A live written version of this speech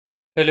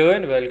Hello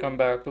and welcome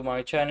back to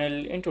my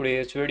channel. In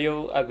today's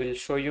video, I will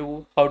show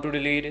you how to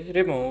delete,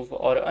 remove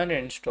or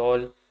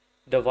uninstall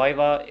the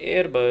Viva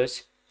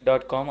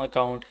Aerobus.com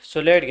account.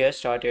 So let's get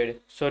started.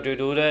 So to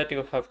do that,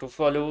 you have to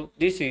follow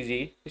this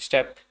easy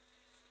step.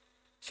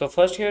 So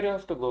first here you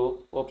have to go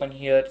open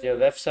here the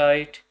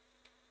website.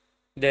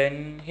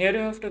 Then here you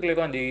have to click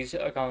on this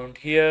account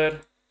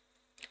here.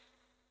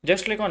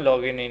 Just click on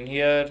login in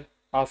here.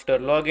 After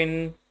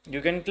login,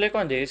 you can click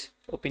on this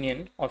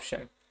opinion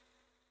option.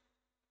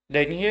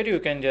 Then here you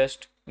can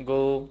just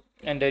go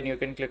and then you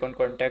can click on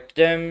contact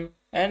them,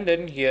 and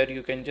then here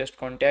you can just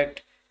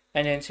contact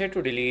and then say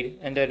to delete,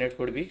 and then it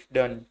would be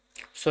done.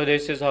 So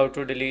this is how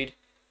to delete,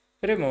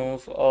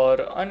 remove or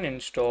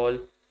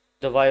uninstall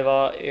the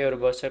Viva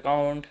Airbus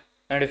account.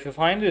 And if you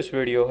find this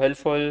video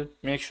helpful,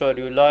 make sure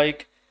you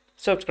like,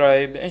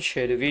 subscribe and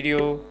share the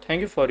video.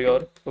 Thank you for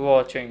your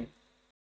watching.